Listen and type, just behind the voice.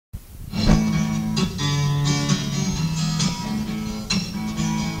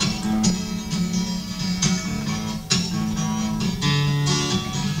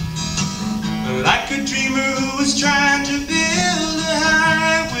trying to build a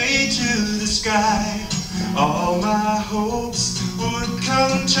highway to the sky. All my hopes would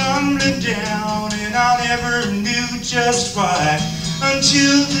come tumbling down, and I never knew just why,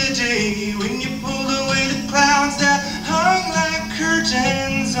 until the day when you pulled away the clouds that hung like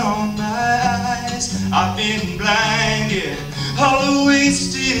curtains on my eyes. I've been blinded all the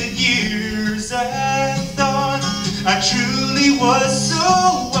wasted years. I thought I truly was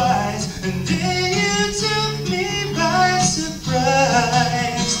so wise, and then you took me by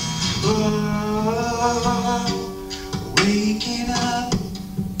surprise. Oh, waking up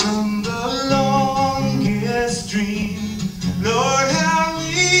from the longest dream, Lord, how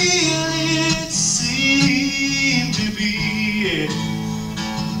real it seemed to be.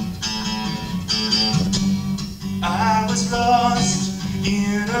 I was lost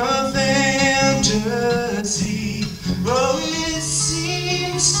in a fantasy. Oh, it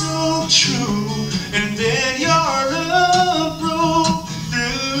seemed so true, and then your love broke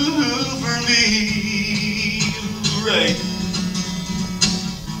through for me. Right.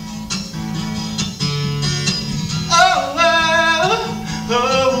 Oh, oh,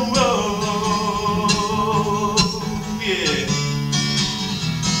 oh, oh, yeah.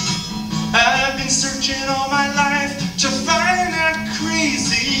 I've been searching all my life to find that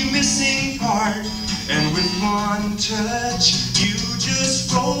crazy missing part, and with one touch you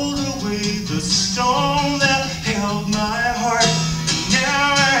just rolled away the stone that held my heart. And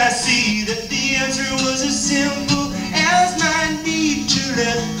now I see that the answer was as simple as my need to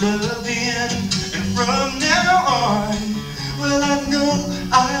let love in. And from now on, well, I know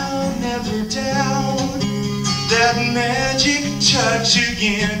I'll never doubt that magic touch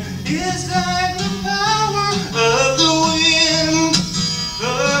again is like the power of the wind. Oh,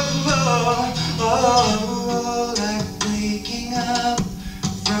 oh, oh, like waking up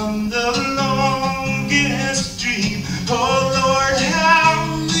from the longest dream. Oh Lord,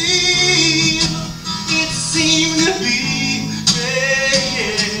 how real it seemed to be.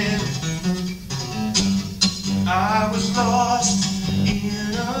 Yeah. I was lost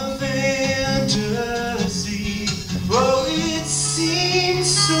in a fantasy. Oh, it seemed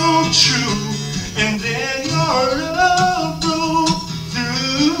so true, and then your love broke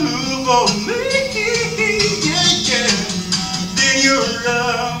through for me. Yeah, yeah. Then your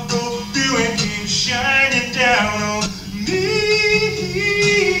love broke through and came shining down on me.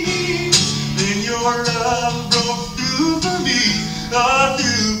 Then your love broke through for me,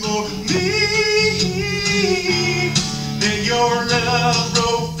 through for me. Then your love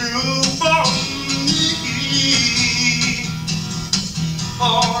broke through for me.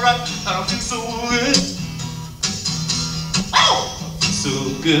 Alright, I feel so good. Oh, I feel so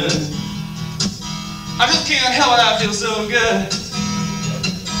good. I just can't help it, I feel so good.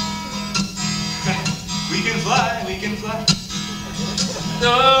 We can fly, we can fly.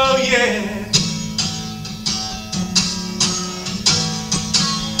 Oh yeah.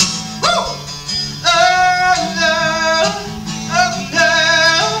 Woo! Oh no, oh no,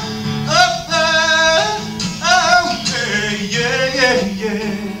 oh no, oh yeah, yeah,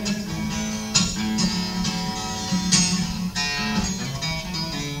 yeah.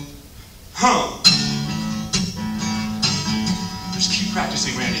 Huh. Just keep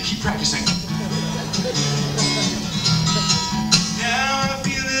practicing, Randy, keep practicing. Now I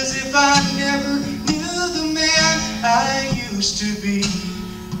feel as if I never knew the man I used to be.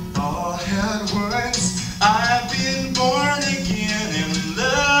 All at once I've been born again, and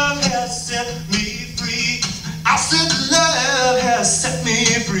love has set me free. I said love has set me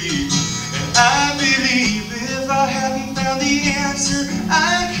free, and I believe if I hadn't found the answer,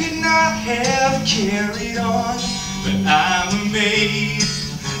 I could not have carried on. But I'm amazed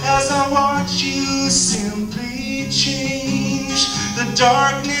as I watch you simply change the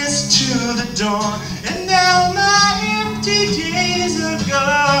darkness to the dawn, and now my empty days are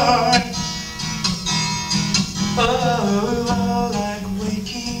gone. Oh, like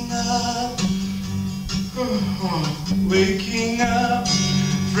waking up, waking up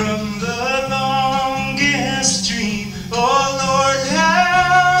from the longest dream. Oh Lord,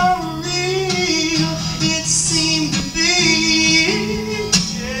 how real it seemed to be.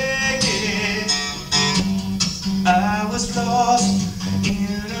 Yeah, yeah. I was lost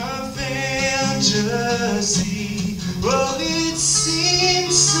in a fantasy. Oh, it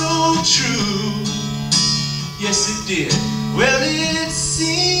seemed so true. Yes, it did. Well, it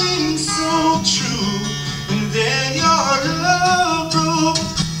seemed so true. And then your love broke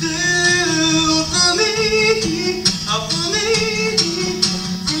through for me. Oh, for me.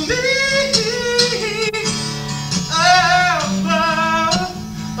 For me. Oh, oh,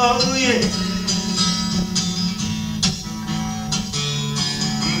 oh yeah.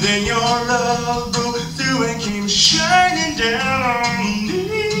 Then your love broke through and came shining down on me.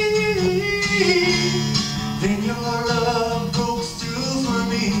 Then your love broke through for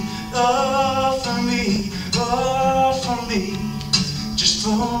me, oh, for me, oh, for me. Just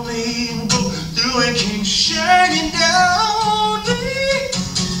for me, broke through and came shining down on me.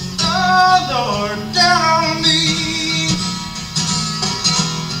 Oh, Lord, down on me.